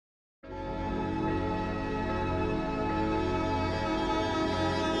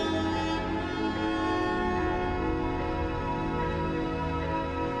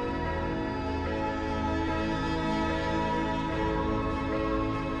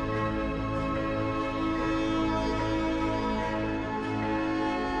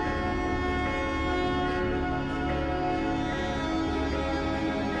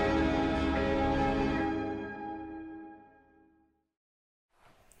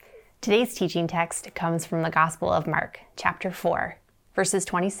Today's teaching text comes from the Gospel of Mark, chapter 4, verses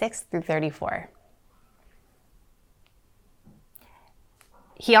 26 through 34.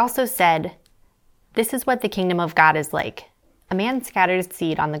 He also said, "This is what the kingdom of God is like. A man scatters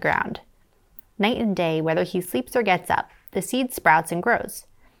seed on the ground. Night and day, whether he sleeps or gets up, the seed sprouts and grows,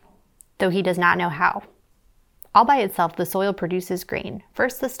 though he does not know how. All by itself the soil produces grain,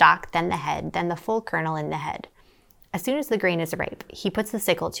 first the stalk, then the head, then the full kernel in the head. As soon as the grain is ripe, he puts the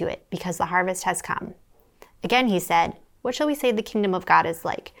sickle to it, because the harvest has come." Again he said, "What shall we say the kingdom of God is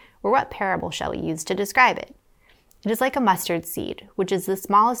like, or what parable shall we use to describe it? It is like a mustard seed, which is the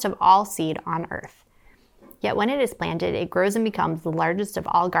smallest of all seed on earth. Yet when it is planted, it grows and becomes the largest of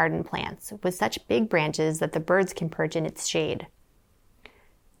all garden plants, with such big branches that the birds can perch in its shade."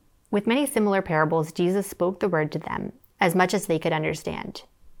 With many similar parables, Jesus spoke the word to them, as much as they could understand.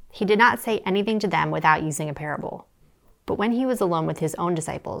 He did not say anything to them without using a parable. But when he was alone with his own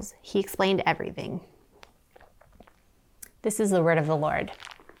disciples, he explained everything. This is the word of the Lord.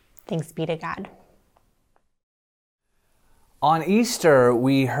 Thanks be to God. On Easter,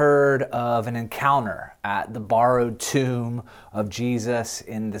 we heard of an encounter at the borrowed tomb of Jesus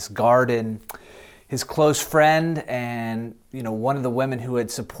in this garden. His close friend and one of the women who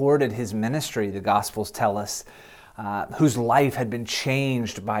had supported his ministry, the Gospels tell us, whose life had been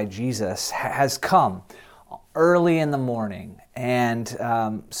changed by Jesus, has come early in the morning. And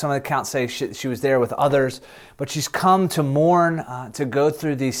some of the accounts say she was there with others, but she's come to mourn, to go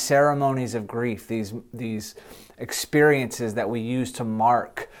through these ceremonies of grief, these experiences that we use to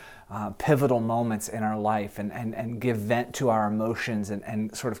mark pivotal moments in our life and give vent to our emotions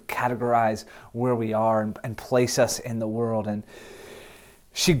and sort of categorize where we are and place us in the world. And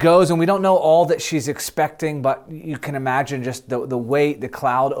she goes, and we don't know all that she's expecting, but you can imagine just the weight, the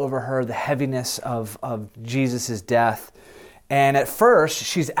cloud over her, the heaviness of Jesus' death. And at first,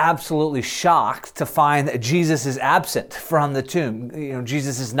 she's absolutely shocked to find that Jesus is absent from the tomb.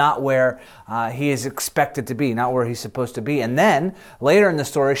 Jesus is not where he is expected to be, not where he's supposed to be. And then, later in the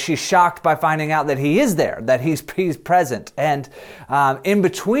story, she's shocked by finding out that he is there, that he's present. And in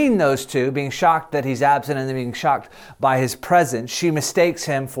between those two, being shocked that he's absent and then being shocked by his presence, she mistakes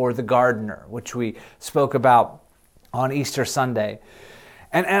him for the gardener, which we spoke about on Easter Sunday.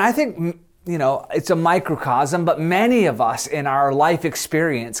 And I think it's a microcosm, but many of us in our life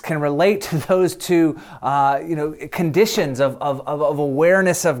experience can relate to those two, conditions of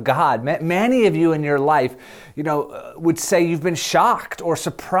awareness of God. Many of you in your life, would say you've been shocked or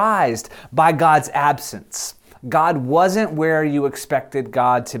surprised by God's absence. God wasn't where you expected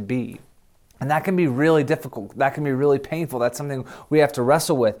God to be. And that can be really difficult. That can be really painful. That's something we have to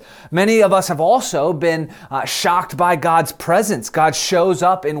wrestle with. Many of us have also been shocked by God's presence. God shows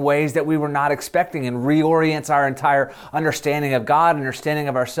up in ways that we were not expecting and reorients our entire understanding of God, understanding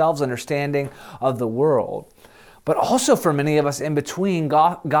of ourselves, understanding of the world. But also for many of us in between,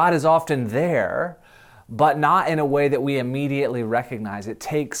 God is often there, but not in a way that we immediately recognize. It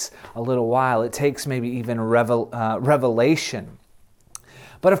takes a little while. It takes maybe even revelation.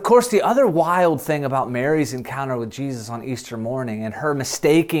 But of course, the other wild thing about Mary's encounter with Jesus on Easter morning and her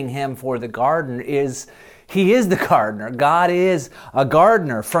mistaking him for the gardener is he is the gardener. God is a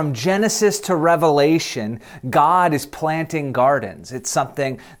gardener. From Genesis to Revelation, God is planting gardens. It's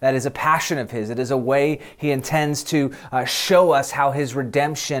something that is a passion of his. It is a way he intends to show us how his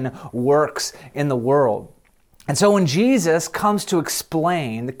redemption works in the world. And so when Jesus comes to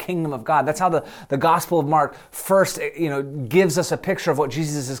explain the kingdom of God, that's how the Gospel of Mark first, gives us a picture of what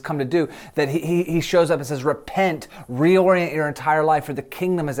Jesus has come to do, that he shows up and says, repent, reorient your entire life, for the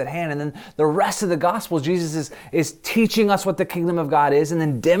kingdom is at hand. And then the rest of the Gospel, Jesus is teaching us what the kingdom of God is and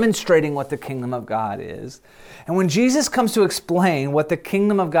then demonstrating what the kingdom of God is. And when Jesus comes to explain what the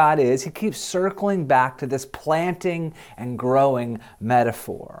kingdom of God is, he keeps circling back to this planting and growing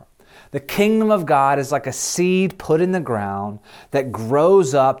metaphor. The kingdom of God is like a seed put in the ground that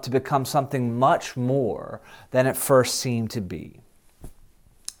grows up to become something much more than it first seemed to be.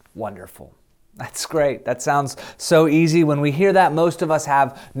 Wonderful. That's great. That sounds so easy. When we hear that, most of us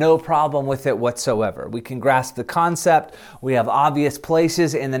have no problem with it whatsoever. We can grasp the concept. We have obvious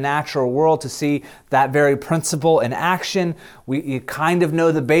places in the natural world to see that very principle in action. You kind of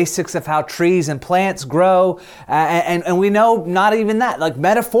know the basics of how trees and plants grow. And we know not even that. Like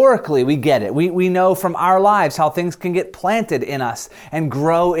metaphorically, we get it. We know from our lives how things can get planted in us and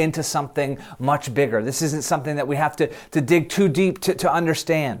grow into something much bigger. This isn't something that we have to dig too deep to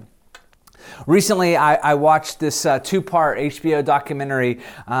understand. Recently, I watched this two-part HBO documentary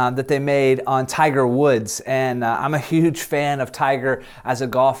that they made on Tiger Woods, and I'm a huge fan of Tiger as a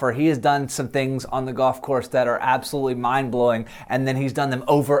golfer. He has done some things on the golf course that are absolutely mind-blowing, and then he's done them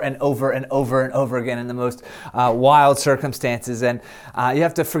over and over and over and over again in the most wild circumstances. And you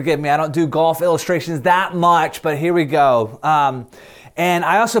have to forgive me, I don't do golf illustrations that much, but here we go. And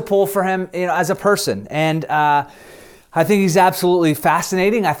I also pull for him, as a person, and I think he's absolutely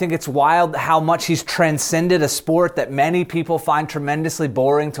fascinating. I think it's wild how much he's transcended a sport that many people find tremendously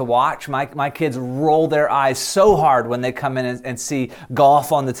boring to watch. My kids roll their eyes so hard when they come in and see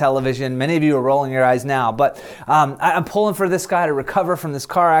golf on the television. Many of you are rolling your eyes now, but I'm pulling for this guy to recover from this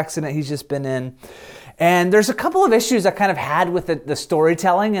car accident he's just been in. And there's a couple of issues I kind of had with the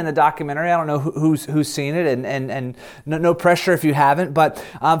storytelling in the documentary. I don't know who's seen it, and no pressure if you haven't. But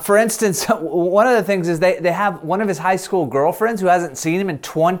for instance, one of the things is they have one of his high school girlfriends who hasn't seen him in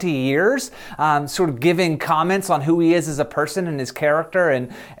 20 years, sort of giving comments on who he is as a person and his character.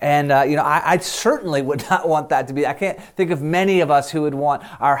 And I certainly would not want that to be. I can't think of many of us who would want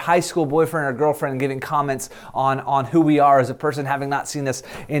our high school boyfriend or girlfriend giving comments on who we are as a person, having not seen us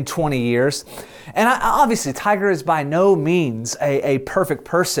in 20 years. And obviously, Tiger is by no means a perfect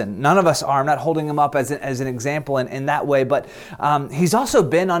person. None of us are. I'm not holding him up as an example in that way, but he's also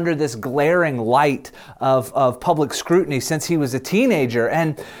been under this glaring light of public scrutiny since he was a teenager.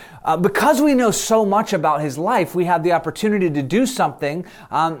 And because we know so much about his life, we have the opportunity to do something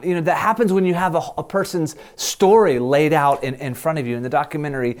that happens when you have a person's story laid out in front of you. And the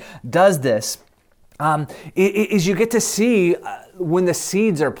documentary does this. Is you get to see when the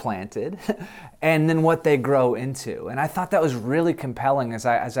seeds are planted and then what they grow into. And I thought that was really compelling as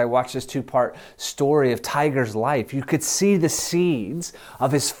I watched this two-part story of Tiger's life. You could see the seeds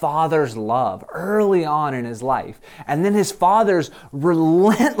of his father's love early on in his life, and then his father's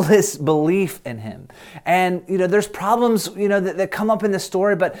relentless belief in him. And there's problems that come up in the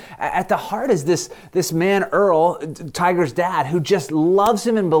story, but at the heart is this man Earl, Tiger's dad, who just loves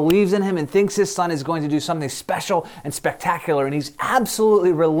him and believes in him and thinks his son is going to do something special and spectacular, and he's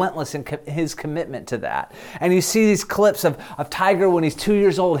absolutely relentless in his commitment to that. And you see these clips of Tiger when he's 2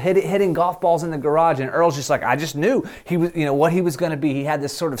 years old hitting golf balls in the garage, and Earl's just like, I just knew he was, what he was going to be. He had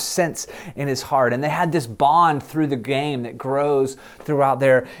this sort of sense in his heart, and they had this bond through the game that grows throughout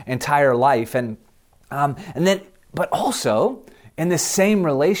their entire life. And then, but also in the same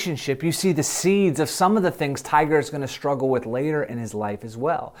relationship, you see the seeds of some of the things Tiger is going to struggle with later in his life as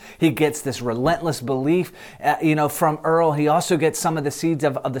well. He gets this relentless belief, from Earl. He also gets some of the seeds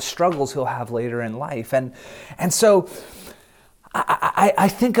of the struggles he'll have later in life. And so I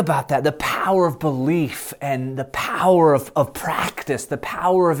think about that, the power of belief and the power of practice, the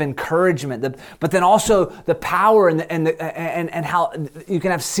power of encouragement, but then also the power and how you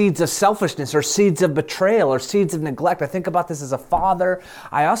can have seeds of selfishness or seeds of betrayal or seeds of neglect. I think about this as a father.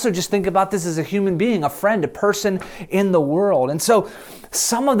 I also just think about this as a human being, a friend, a person in the world. And so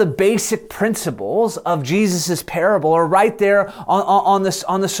some of the basic principles of Jesus' parable are right there on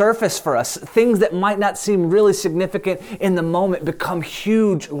the surface for us. Things that might not seem really significant in the moment become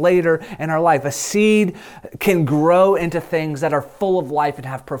huge later in our life. A seed can grow into things that are full of life and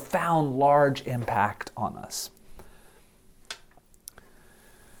have profound, large impact on us.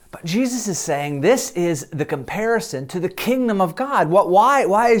 But Jesus is saying this is the comparison to the kingdom of God.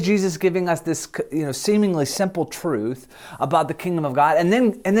 Why is Jesus giving us this seemingly simple truth about the kingdom of God and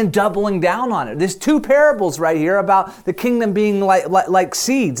then doubling down on it? There's two parables right here about the kingdom being like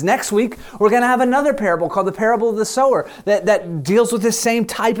seeds. Next week, we're going to have another parable called the parable of the sower that deals with the same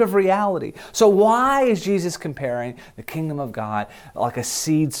type of reality. So why is Jesus comparing the kingdom of God like a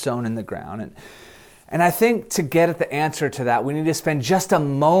seed sown in the ground? And I think to get at the answer to that, we need to spend just a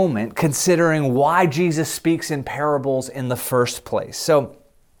moment considering why Jesus speaks in parables in the first place. So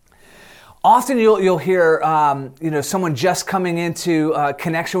often you'll hear someone just coming into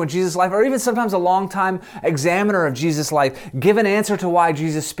connection with Jesus' life, or even sometimes a long-time examiner of Jesus' life, give an answer to why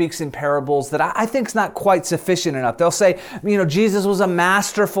Jesus speaks in parables that I think is not quite sufficient enough. They'll say, Jesus was a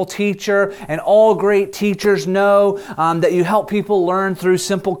masterful teacher, and all great teachers know that you help people learn through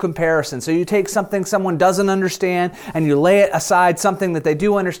simple comparison. So you take something someone doesn't understand, and you lay it aside something that they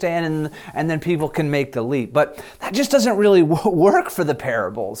do understand, and then people can make the leap. But that just doesn't really work for the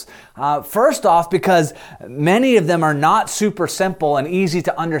parables. First off, because many of them are not super simple and easy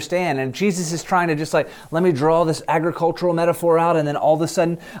to understand. And Jesus is trying to just like, let me draw this agricultural metaphor out, and then all of a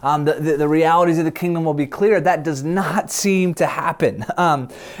sudden the realities of the kingdom will be clear. That does not seem to happen.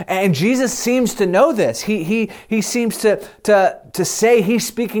 And Jesus seems to know this. He seems to say he's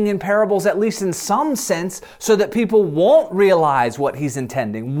speaking in parables, at least in some sense, so that people won't realize what he's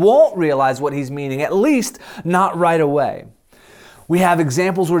intending, won't realize what he's meaning, at least not right away. We have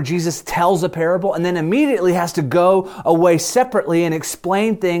examples where Jesus tells a parable and then immediately has to go away separately and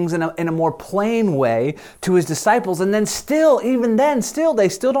explain things in a more plain way to his disciples. And then even then, they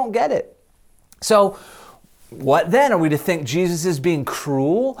still don't get it. So what then? Are we to think Jesus is being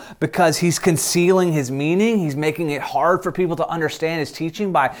cruel because he's concealing his meaning? He's making it hard for people to understand his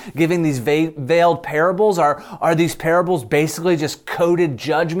teaching by giving these veiled parables? Are these parables basically just coded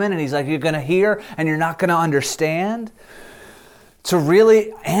judgment? And he's like, you're going to hear and you're not going to understand? To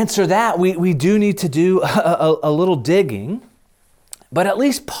really answer that, we do need to do a little digging, but at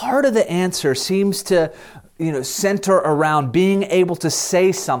least part of the answer seems to center around being able to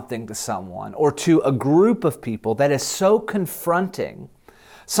say something to someone or to a group of people that is so confronting,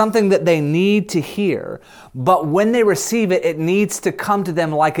 something that they need to hear, but when they receive it, it needs to come to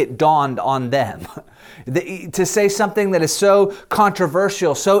them like it dawned on them. To say something that is so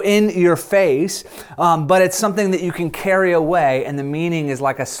controversial, so in your face, but it's something that you can carry away, and the meaning is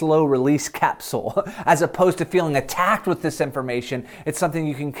like a slow release capsule. As opposed to feeling attacked with this information, it's something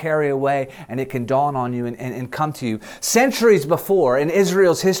you can carry away and it can dawn on you and come to you. Centuries before, in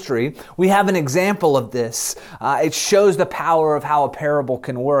Israel's history, we have an example of this. It shows the power of how a parable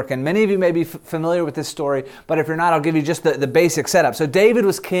can work. And many of you may be familiar with this story, but if you're not, I'll give you just the basic setup. So David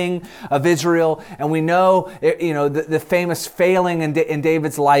was king of Israel, and we know the famous failing in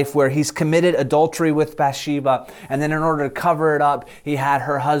David's life where he's committed adultery with Bathsheba, and then in order to cover it up, he had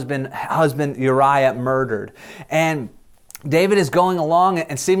her husband Uriah murdered. And David is going along,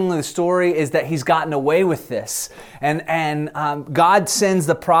 and seemingly the story is that he's gotten away with this. And God sends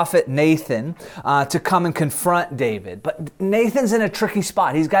the prophet Nathan to come and confront David. But Nathan's in a tricky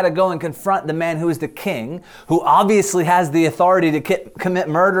spot. He's got to go and confront the man who is the king, who obviously has the authority to commit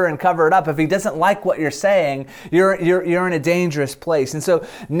murder and cover it up. If he doesn't like what you're saying, you're in a dangerous place. And so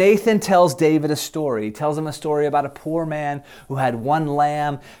Nathan tells David a story. He tells him a story about a poor man who had one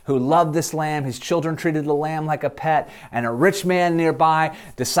lamb, who loved this lamb. His children treated the lamb like a pet, and a rich man nearby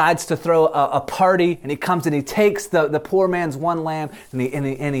decides to throw a party, and he comes and he takes the poor man's one lamb,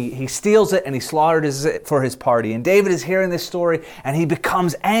 and he steals it and he slaughters it for his party. And David is hearing this story, and he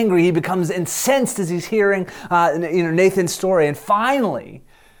becomes angry. He becomes incensed as he's hearing Nathan's story. And finally,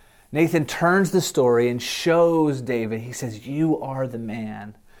 Nathan turns the story and shows David. He says, "You are the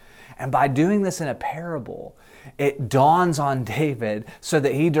man." And by doing this in a parable, it dawns on David so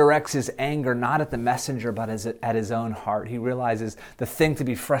that he directs his anger not at the messenger but at his own heart. He realizes the thing to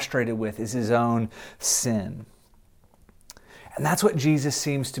be frustrated with is his own sin. And that's what Jesus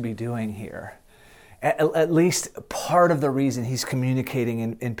seems to be doing here. At least part of the reason he's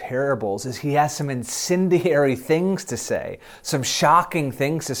communicating in parables is he has some incendiary things to say, some shocking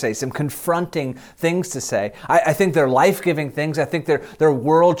things to say, some confronting things to say. I think they're life-giving things. I think they're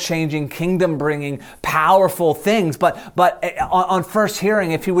world-changing, kingdom-bringing, powerful things. But on first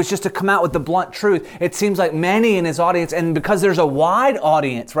hearing, if he was just to come out with the blunt truth, it seems like many in his audience, and because there's a wide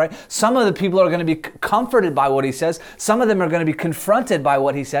audience, right? Some of the people are going to be comforted by what he says. Some of them are going to be confronted by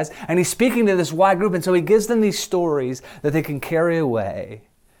what he says. And he's speaking to this wide group. And so he gives them these stories that they can carry away,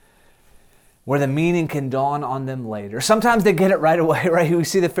 where the meaning can dawn on them later. Sometimes they get it right away, right? We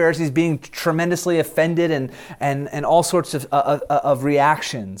see the Pharisees being tremendously offended and all sorts of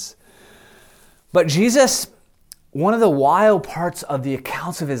reactions. But Jesus, one of the wild parts of the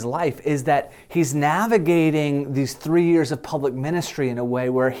accounts of his life is that he's navigating these 3 years of public ministry in a way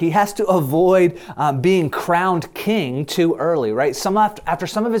where he has to avoid being crowned king too early, right? After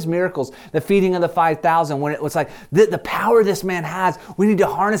some of his miracles, the feeding of the 5,000, when it was like, the power this man has, we need to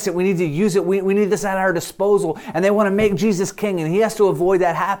harness it, we need to use it, we need this at our disposal, and they want to make Jesus king, and he has to avoid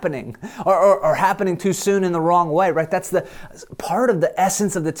that happening, or happening too soon in the wrong way, right? That's the part of the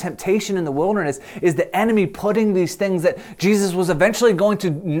essence of the temptation in the wilderness, is the enemy putting these things that Jesus was eventually going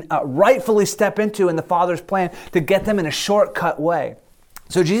to rightfully step into in the Father's plan to get them in a shortcut way.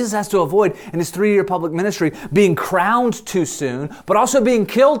 So Jesus has to avoid, in his 3-year public ministry, being crowned too soon, but also being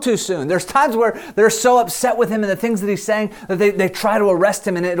killed too soon. There's times where they're so upset with him and the things that he's saying that they try to arrest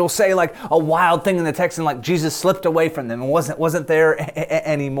him, and it'll say like a wild thing in the text, and like Jesus slipped away from them and wasn't there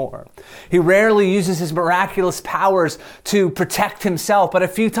anymore. He rarely uses his miraculous powers to protect himself, but a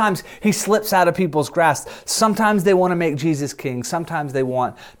few times he slips out of people's grasp. Sometimes they want to make Jesus king. Sometimes they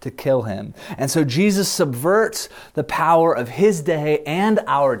want to kill him. And so Jesus subverts the power of his day and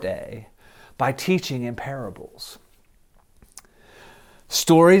our day by teaching in parables.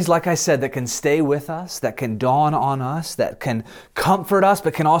 Stories, like I said, that can stay with us, that can dawn on us, that can comfort us,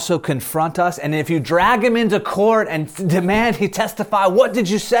 but can also confront us. And if you drag him into court and demand he testify, what did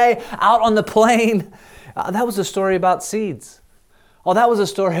you say out on the plain? That was a story about seeds. Oh, that was a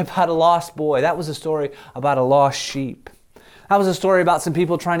story about a lost boy. That was a story about a lost sheep. That was a story about some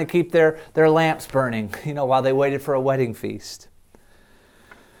people trying to keep their lamps burning, while they waited for a wedding feast.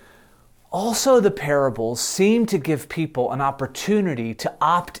 Also, the parables seem to give people an opportunity to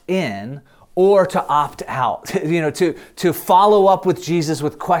opt in or to opt out, to follow up with Jesus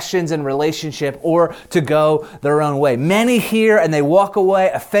with questions and relationship, or to go their own way. Many hear and they walk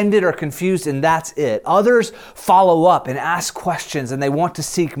away offended or confused, and that's it. Others follow up and ask questions, and they want to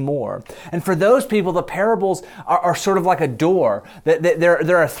seek more. And for those people, the parables are sort of like a door.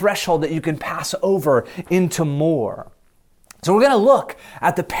 They're a threshold that you can pass over into more. So we're going to look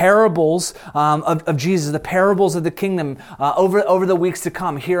at the parables of Jesus, the parables of the kingdom over the weeks to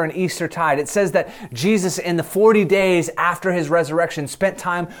come here on Eastertide. It says that Jesus, in the 40 days after his resurrection, spent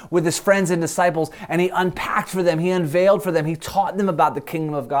time with his friends and disciples, and he unpacked for them, he unveiled for them, he taught them about the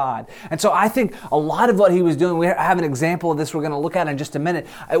kingdom of God. And so I think a lot of what he was doing, we have an example of this we're going to look at in just a minute,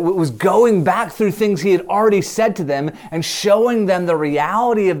 it was going back through things he had already said to them and showing them the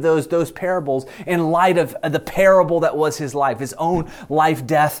reality of those parables in light of the parable that was his life. His own life,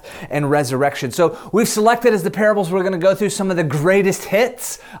 death, and resurrection. So we've selected as the parables, we're going to go through some of the greatest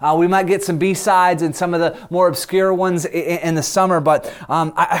hits. We might get some B-sides and some of the more obscure ones in the summer, but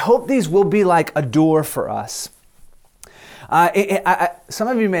I hope these will be like a door for us. Some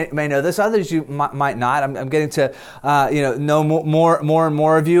of you may know this, others you might not. I'm getting to know more and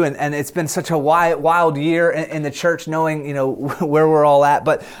more of you, and it's been such a wild year in the church, knowing where we're all at.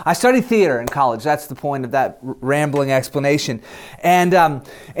 But I studied theater in college. That's the point of that rambling explanation. And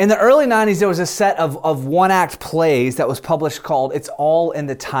in the early 90s, there was a set of one-act plays that was published called "It's All in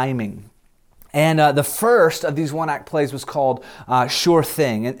the Timing." And the first of these one-act plays was called Sure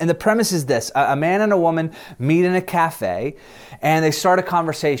Thing. And the premise is this. A man and a woman meet in a cafe, and they start a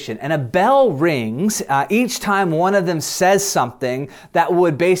conversation. And a bell rings each time one of them says something that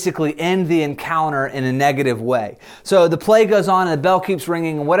would basically end the encounter in a negative way. So the play goes on, and the bell keeps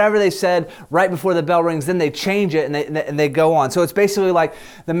ringing. And whatever they said right before the bell rings, then they change it, and they go on. So it's basically like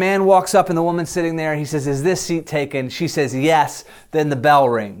the man walks up, and the woman's sitting there, and he says, "Is this seat taken?" She says, "Yes." Then the bell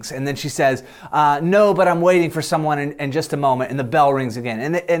rings. And then she says, "No, but I'm waiting for someone in just a moment," and the bell rings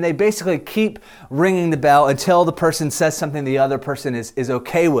again. And they basically keep ringing the bell until the person says something the other person is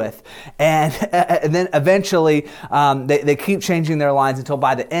okay with. And then eventually they keep changing their lines until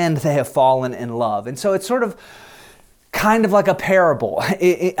by the end they have fallen in love. And so it's sort of kind of like a parable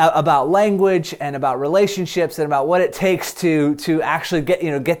about language and about relationships and about what it takes to actually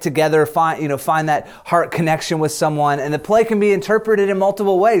get together, find that heart connection with someone. And the play can be interpreted in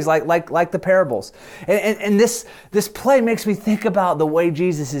multiple ways, like the parables. And this play makes me think about the way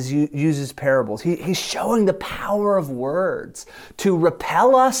Jesus uses parables. He's showing the power of words to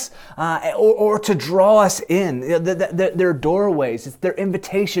repel us or to draw us in. They're doorways. It's their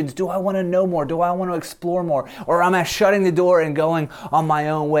invitations. Do I want to know more? Do I want to explore more? Or am I shutting the door and going on my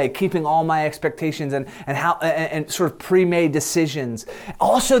own way, keeping all my expectations and sort of pre-made decisions?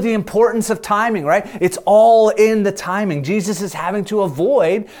 Also, the importance of timing, right? It's all in the timing. Jesus is having to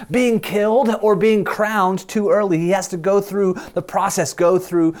avoid being killed or being crowned too early. He has to go through the process, go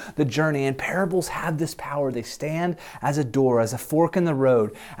through the journey. And parables have this power. They stand as a door, as a fork in the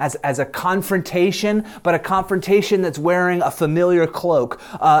road, as a confrontation, but a confrontation that's wearing a familiar cloak,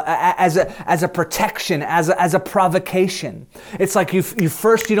 as a protection, as a provocation. It's like you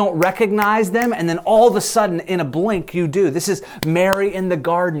don't recognize them, and then all of a sudden, in a blink, you do. This is Mary in the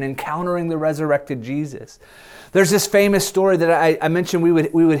garden encountering the resurrected Jesus. There's this famous story that I mentioned we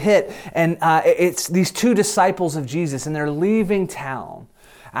would hit, and it's these two disciples of Jesus, and they're leaving town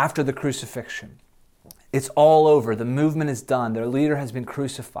after the crucifixion. It's all over. The movement is done. Their leader has been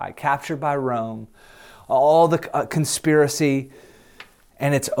crucified, captured by Rome, all the conspiracy,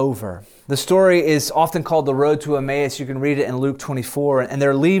 and it's over. The story is often called the Road to Emmaus. You can read it in Luke 24. And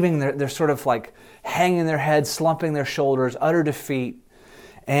they're leaving. They're sort of like hanging their heads, slumping their shoulders, utter defeat.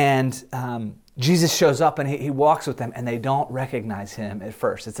 And Jesus shows up and he walks with them, and they don't recognize him at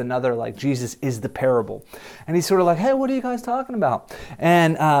first. It's another, like, Jesus is the parable. And he's sort of like, hey, what are you guys talking about?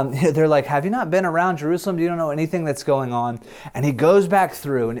 And they're like, have you not been around Jerusalem? Do you don't know anything that's going on? And he goes back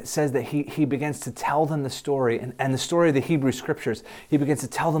through, and it says that he begins to tell them the story, and the story of the Hebrew Scriptures. He begins to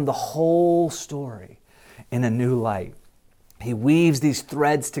tell them the whole story in a new light. He weaves these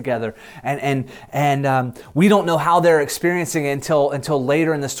threads together, and we don't know how they're experiencing it until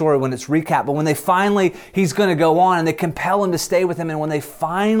later in the story when it's recapped. But when they finally, he's going to go on, and they compel him to stay with him. And when they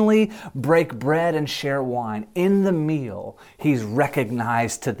finally break bread and share wine in the meal, he's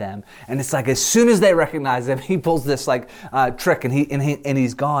recognized to them. And it's like as soon as they recognize him, he pulls this trick, and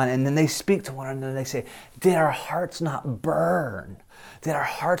he's gone. And then they speak to one another, and they say, "Did our hearts not burn? Did our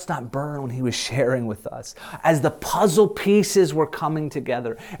hearts not burn when he was sharing with us?" As the puzzle pieces were coming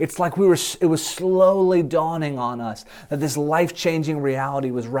together, it's like it was slowly dawning on us that this life-changing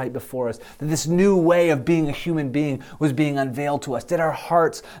reality was right before us, that this new way of being a human being was being unveiled to us. Did our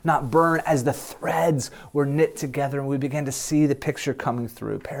hearts not burn as the threads were knit together and we began to see the picture coming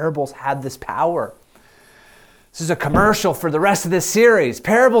through? Parables had this power. This is a commercial for the rest of this series.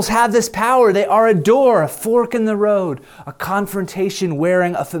 Parables have this power. They are a door, a fork in the road, a confrontation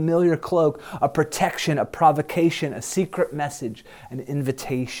wearing a familiar cloak, a protection, a provocation, a secret message, an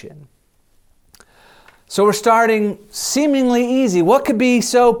invitation. So we're starting seemingly easy. What could be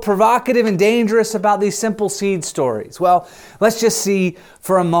so provocative and dangerous about these simple seed stories? Well, let's just see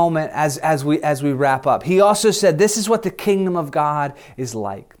for a moment as we wrap up. He also said, this is what the kingdom of God is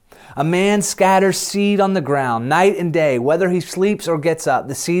like. A man scatters seed on the ground night and day. Whether he sleeps or gets up,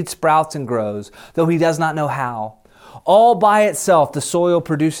 the seed sprouts and grows, though he does not know how. All by itself, the soil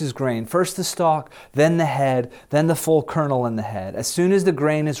produces grain. First the stalk, then the head, then the full kernel in the head. As soon as the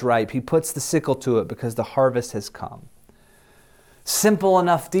grain is ripe, he puts the sickle to it because the harvest has come. Simple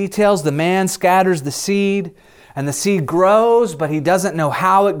enough details. The man scatters the seed, and the seed grows, but he doesn't know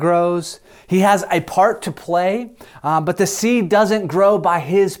how it grows. He has a part to play, but the seed doesn't grow by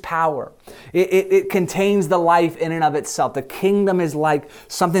his power. It contains the life in and of itself. The kingdom is like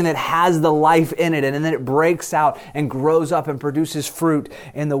something that has the life in it, and then it breaks out and grows up and produces fruit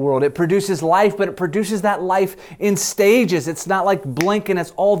in the world. It produces life, but it produces that life in stages. It's not like blink and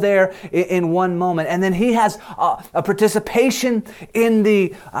it's all there in one moment. And then he has a participation in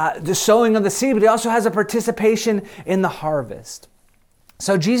the sowing of the seed, but he also has a participation in the harvest.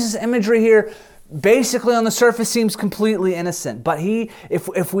 So Jesus' imagery here basically on the surface seems completely innocent, but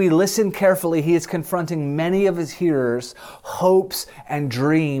if we listen carefully, he is confronting many of his hearers' hopes and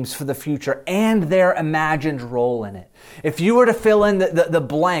dreams for the future and their imagined role in it. If you were to fill in the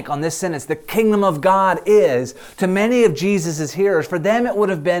blank on this sentence, the kingdom of God is, to many of Jesus' hearers, for them it would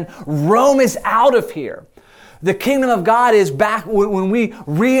have been, Rome is out of here. The kingdom of God is back when we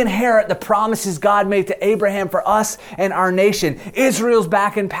re-inherit the promises God made to Abraham for us and our nation. Israel's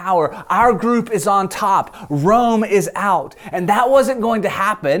back in power. Our group is on top. Rome is out. And that wasn't going to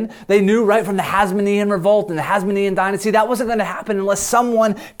happen. They knew right from the Hasmonean revolt and the Hasmonean dynasty, that wasn't going to happen unless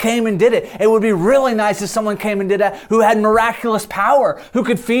someone came and did it. It would be really nice if someone came and did that who had miraculous power, who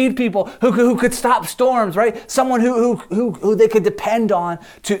could feed people, who could stop storms, right? Someone who they could depend on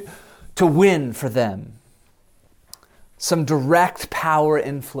to win for them. Some direct power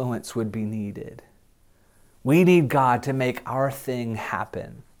influence would be needed. We need God to make our thing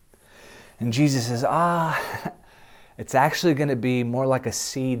happen. And Jesus says, it's actually going to be more like a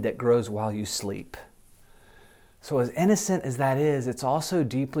seed that grows while you sleep. So as innocent as that is, it's also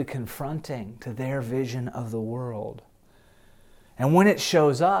deeply confronting to their vision of the world. And when it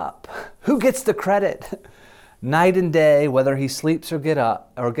shows up, who gets the credit? Night and day, whether he sleeps or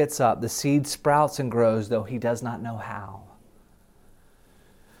gets up, the seed sprouts and grows, though he does not know how.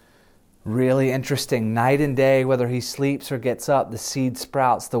 Really interesting. Night and day, whether he sleeps or gets up, the seed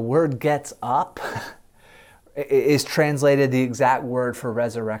sprouts. The word gets up is translated the exact word for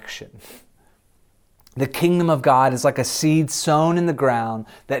resurrection. The kingdom of God is like a seed sown in the ground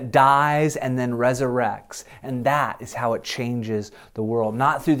that dies and then resurrects. And that is how it changes the world.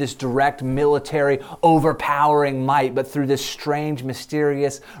 Not through this direct military overpowering might, but through this strange,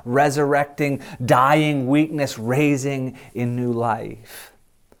 mysterious, resurrecting, dying weakness, raising in new life.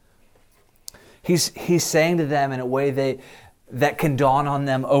 He's saying to them in a way that can dawn on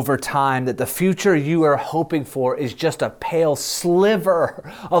them over time, that the future you are hoping for is just a pale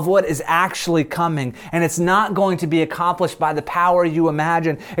sliver of what is actually coming. And it's not going to be accomplished by the power you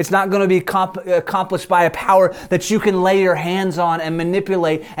imagine. It's not going to be accomplished by a power that you can lay your hands on and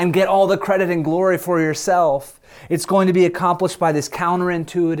manipulate and get all the credit and glory for yourself. It's going to be accomplished by this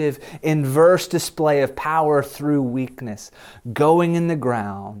counterintuitive, inverse display of power through weakness, going in the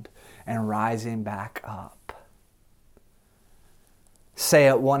ground and rising back up. Say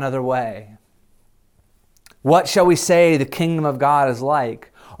it one other way. What shall we say the kingdom of God is like?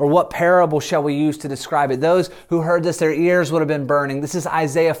 Or what parable shall we use to describe it? Those who heard this, their ears would have been burning. This is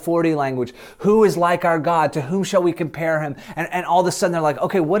Isaiah 40 language. Who is like our God? To whom shall we compare him? And all of a sudden they're like,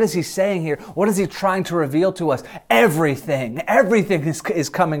 okay, what is he saying here? What is he trying to reveal to us? Everything is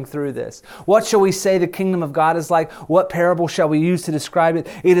coming through this. What shall we say the kingdom of God is like? What parable shall we use to describe it?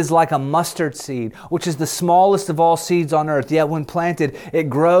 It is like a mustard seed, which is the smallest of all seeds on earth. Yet when planted, it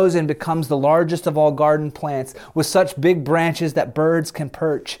grows and becomes the largest of all garden plants, with such big branches that birds can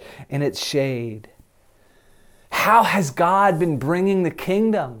perch in its shade. How has God been bringing the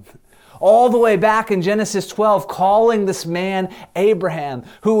kingdom? All the way back in Genesis 12, calling this man Abraham,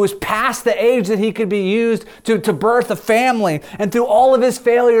 who was past the age that he could be used to birth a family, and through all of his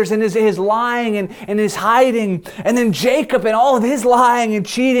failures and his lying and his hiding, and then Jacob and all of his lying and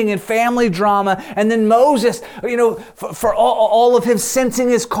cheating and family drama, and then Moses, for all of him sensing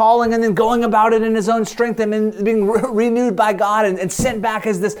his calling and then going about it in his own strength and then being renewed by God and sent back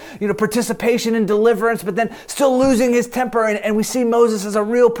as this participation in deliverance, but then still losing his temper. And we see Moses as a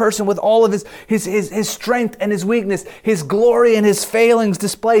real person with all of his strength and his weakness, his glory and his failings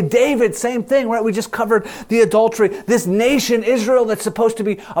displayed. David, same thing, right? We just covered the adultery. This nation, Israel, that's supposed to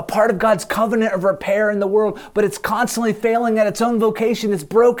be a part of God's covenant of repair in the world, but it's constantly failing at its own vocation. It's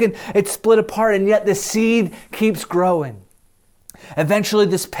broken, it's split apart, and yet the seed keeps growing. Eventually,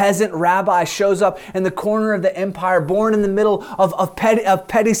 this peasant rabbi shows up in the corner of the empire, born in the middle of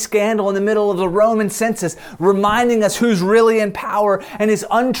petty scandal, in the middle of the Roman census, reminding us who's really in power. And his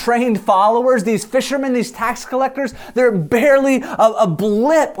untrained followers, these fishermen, these tax collectors, they're barely a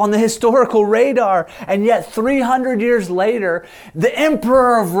blip on the historical radar. And yet 300 years later, the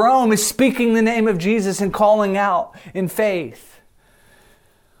emperor of Rome is speaking the name of Jesus and calling out in faith.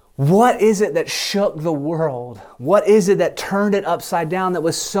 What is it that shook the world? What is it that turned it upside down, that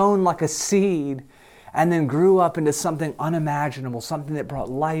was sown like a seed and then grew up into something unimaginable, something that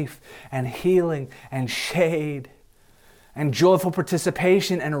brought life and healing and shade and joyful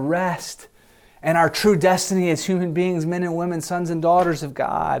participation and rest and our true destiny as human beings, men and women, sons and daughters of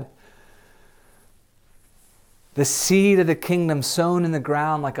God? The seed of the kingdom sown in the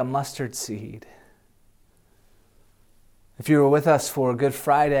ground like a mustard seed. If you were with us for Good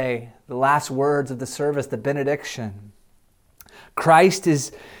Friday, the last words of the service, the benediction, Christ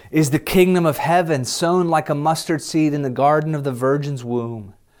is the kingdom of heaven, sown like a mustard seed in the garden of the Virgin's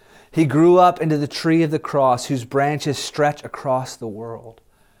womb. He grew up into the tree of the cross, whose branches stretch across the world.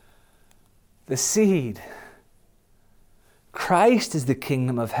 The seed. Christ is the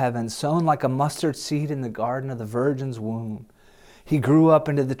kingdom of heaven, sown like a mustard seed in the garden of the Virgin's womb. He grew up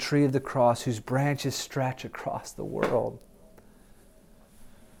into the tree of the cross, whose branches stretch across the world.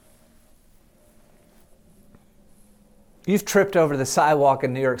 You've tripped over the sidewalk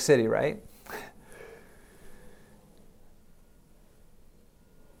in New York City, right?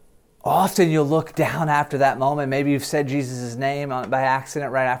 Often you'll look down after that moment. Maybe you've said Jesus' name by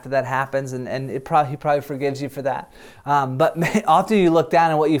accident right after that happens, and he probably forgives you for that. But often you look down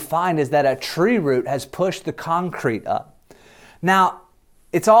and what you find is that a tree root has pushed the concrete up. Now,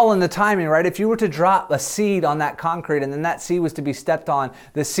 it's all in the timing, right? If you were to drop a seed on that concrete and then that seed was to be stepped on,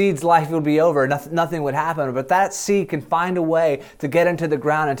 the seed's life would be over. Nothing would happen. But that seed can find a way to get into the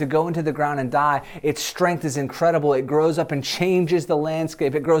ground and to go into the ground and die. Its strength is incredible. It grows up and changes the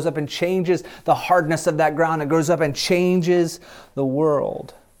landscape. It grows up and changes the hardness of that ground. It grows up and changes the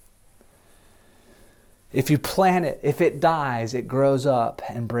world. If you plant it, if it dies, it grows up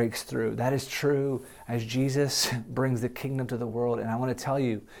and breaks through. That is true as Jesus brings the kingdom to the world. And I want to tell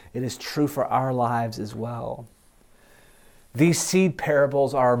you, it is true for our lives as well. These seed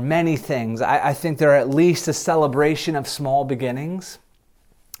parables are many things. I think they're at least a celebration of small beginnings.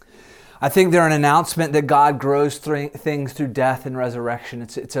 I think they're an announcement that God grows things through death and resurrection.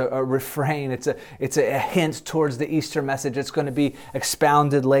 It's a refrain. It's a hint towards the Easter message. It's going to be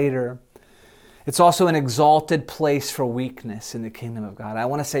expounded later. It's also an exalted place for weakness in the kingdom of God. I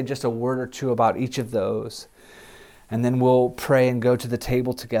want to say just a word or two about each of those, and then we'll pray and go to the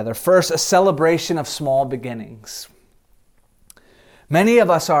table together. First, a celebration of small beginnings. Many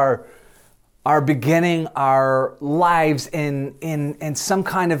of us are are beginning our lives in some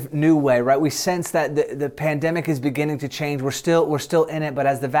kind of new way, right? We sense that the pandemic is beginning to change. We're still in it, but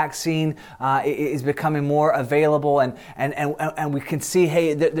as the vaccine is becoming more available, and we can see,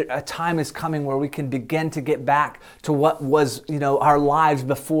 hey, a time is coming where we can begin to get back to what was, our lives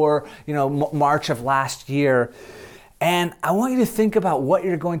before, March of last year. And I want you to think about what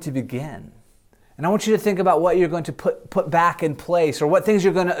you're going to begin. And I want you to think about what you're going to put back in place, or what things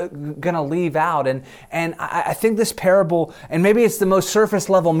you're going to leave out. And I think this parable, and maybe it's the most surface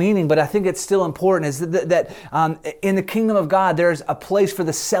level meaning, but I think it's still important, is that in the kingdom of God, there's a place for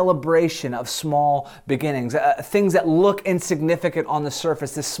the celebration of small beginnings, things that look insignificant on the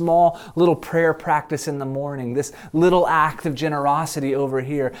surface, this small little prayer practice in the morning, this little act of generosity over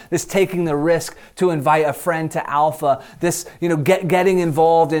here, this taking the risk to invite a friend to Alpha, this, getting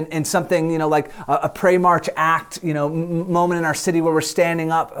involved in something, like a Pray March act, moment in our city where we're standing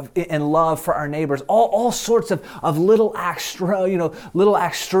up in love for our neighbors. All sorts of little acts,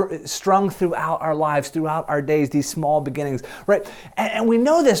 strung throughout our lives, throughout our days, these small beginnings, right? And we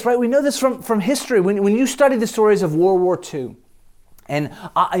know this, right? We know this from history. When you study the stories of World War II, and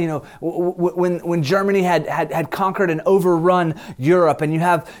when Germany had conquered and overrun Europe, and you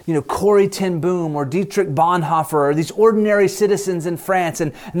have Corrie ten Boom or Dietrich Bonhoeffer, or these ordinary citizens in France,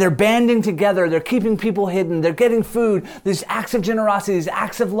 and they're banding together, they're keeping people hidden, they're getting food, these acts of generosity, these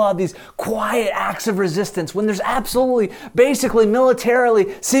acts of love, these quiet acts of resistance, when there's absolutely, basically,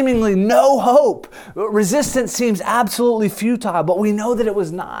 militarily, seemingly no hope. Resistance seems absolutely futile, but we know that it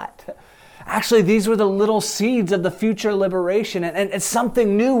was not. Actually, these were the little seeds of the future liberation, and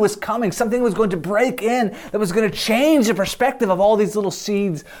something new was coming. Something was going to break in that was going to change the perspective of all these little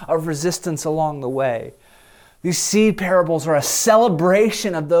seeds of resistance along the way. These seed parables are a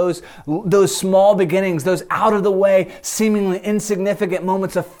celebration of those small beginnings, those out-of-the-way, seemingly insignificant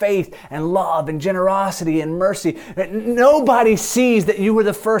moments of faith and love and generosity and mercy. Nobody sees that you were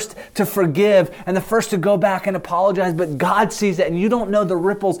the first to forgive and the first to go back and apologize, but God sees that, and you don't know the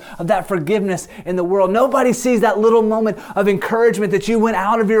ripples of that forgiveness in the world. Nobody sees that little moment of encouragement that you went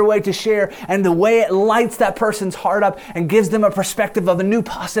out of your way to share, and the way it lights that person's heart up and gives them a perspective of a new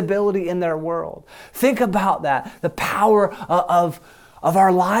possibility in their world. Think about that. The power of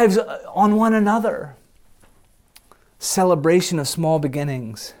our lives on one another. Celebration of small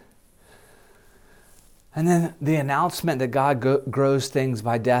beginnings. And then the announcement that God grows things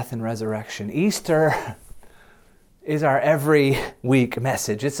by death and resurrection. Easter is our every week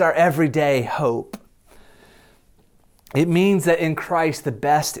message. It's our everyday hope. It means that in Christ the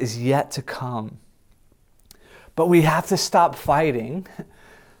best is yet to come. But we have to stop fighting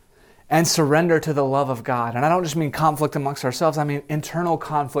and surrender to the love of God. And I don't just mean conflict amongst ourselves, I mean internal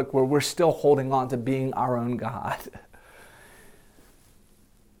conflict where we're still holding on to being our own God.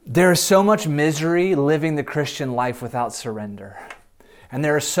 There is so much misery living the Christian life without surrender. And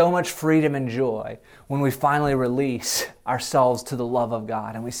there is so much freedom and joy when we finally release ourselves to the love of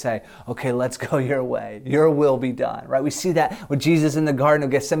God and we say, okay, let's go your way. Your will be done, right? We see that with Jesus in the Garden of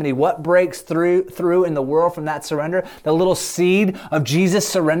Gethsemane. What breaks through in the world from that surrender? The little seed of Jesus'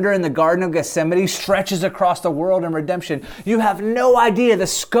 surrender in the Garden of Gethsemane stretches across the world in redemption. You have no idea the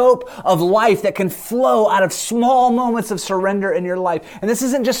scope of life that can flow out of small moments of surrender in your life. And this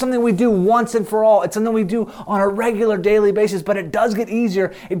isn't just something we do once and for all. It's something we do on a regular daily basis, but it does get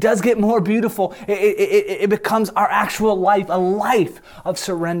easier. It does get more beautiful. It becomes our actual life, a life of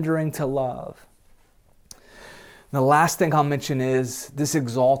surrendering to love. And the last thing I'll mention is this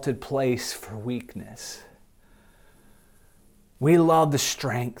exalted place for weakness. We love the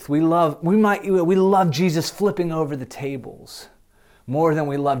strength. We love Jesus flipping over the tables more than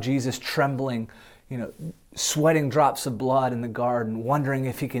we love Jesus trembling, sweating drops of blood in the garden, wondering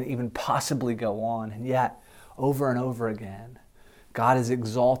if he can even possibly go on. And yet, over and over again, God is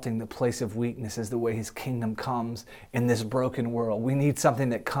exalting the place of weakness as the way his kingdom comes in this broken world. We need something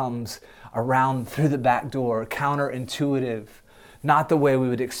that comes around through the back door, counterintuitive, not the way we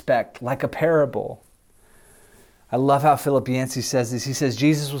would expect, like a parable. I love how Philip Yancey says this. He says,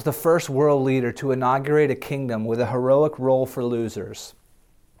 Jesus was the first world leader to inaugurate a kingdom with a heroic role for losers.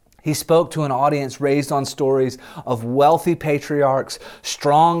 He spoke to an audience raised on stories of wealthy patriarchs,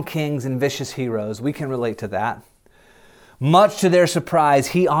 strong kings, and vicious heroes. We can relate to that. Much to their surprise,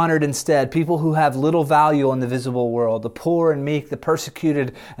 he honored instead people who have little value in the visible world, the poor and meek, the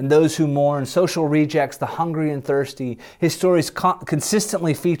persecuted and those who mourn, social rejects, the hungry and thirsty. His stories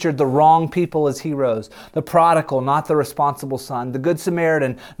consistently featured the wrong people as heroes, the prodigal, not the responsible son, the good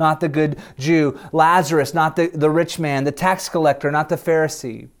Samaritan, not the good Jew, Lazarus, not the rich man, the tax collector, not the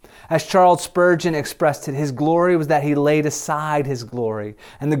Pharisee. As Charles Spurgeon expressed it, his glory was that he laid aside his glory.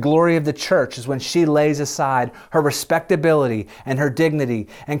 And the glory of the church is when she lays aside her respectability and her dignity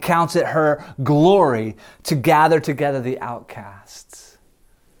and counts it her glory to gather together the outcasts.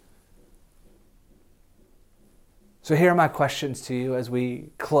 So here are my questions to you as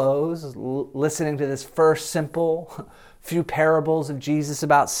we close, listening to this first simple few parables of Jesus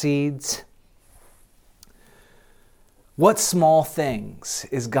about seeds. What small things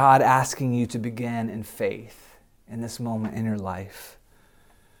is God asking you to begin in faith in this moment in your life?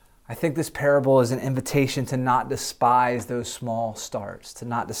 I think this parable is an invitation to not despise those small starts, to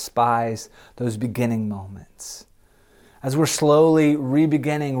not despise those beginning moments. As we're slowly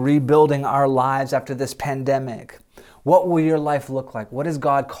rebuilding our lives after this pandemic, what will your life look like? What is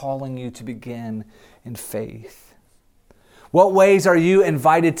God calling you to begin in faith? What ways are you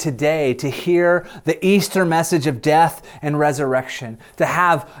invited today to hear the Easter message of death and resurrection? To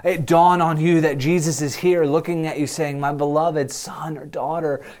have it dawn on you that Jesus is here looking at you saying, my beloved son or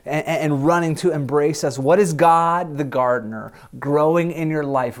daughter, and running to embrace us. What is God, the gardener, growing in your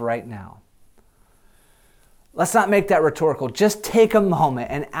life right now? Let's not make that rhetorical. Just take a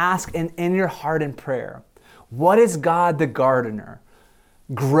moment and ask in your heart in prayer, what is God, the gardener,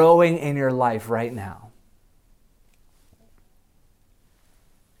 growing in your life right now?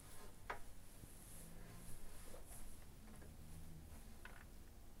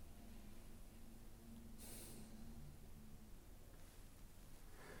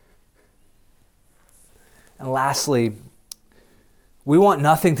 And lastly, we want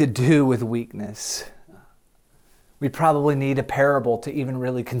nothing to do with weakness. We probably need a parable to even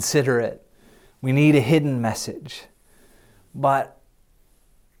really consider it. We need a hidden message. But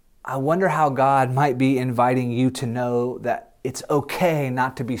I wonder how God might be inviting you to know that it's okay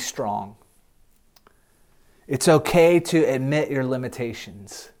not to be strong. It's okay to admit your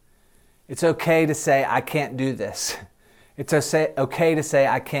limitations. It's okay to say, I can't do this. It's okay to say,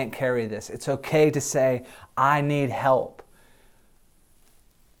 I can't carry this. It's okay to say, I need help.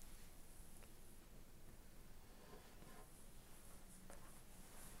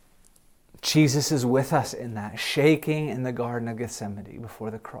 Jesus is with us in that, shaking in the Garden of Gethsemane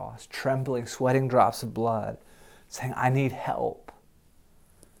before the cross, trembling, sweating drops of blood, saying, I need help.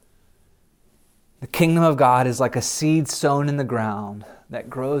 The kingdom of God is like a seed sown in the ground that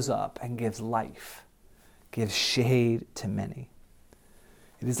grows up and gives life, gives shade to many.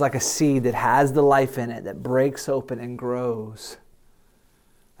 It is like a seed that has the life in it that breaks open and grows.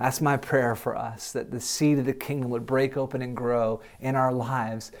 That's my prayer for us, that the seed of the kingdom would break open and grow in our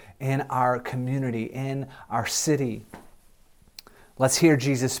lives, in our community, in our city. Let's hear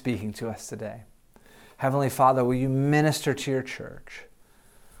Jesus speaking to us today. Heavenly Father, will you minister to your church?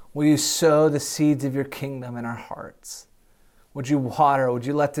 Will you sow the seeds of your kingdom in our hearts? Would you water? Would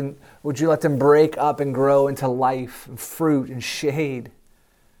you let them break up and grow into life and fruit and shade?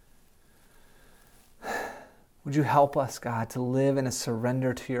 Would you help us, God, to live in a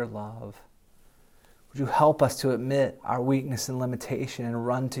surrender to your love? Would you help us to admit our weakness and limitation and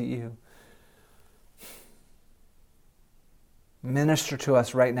run to you? Minister to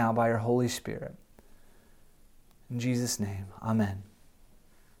us right now by your Holy Spirit. In Jesus' name, amen.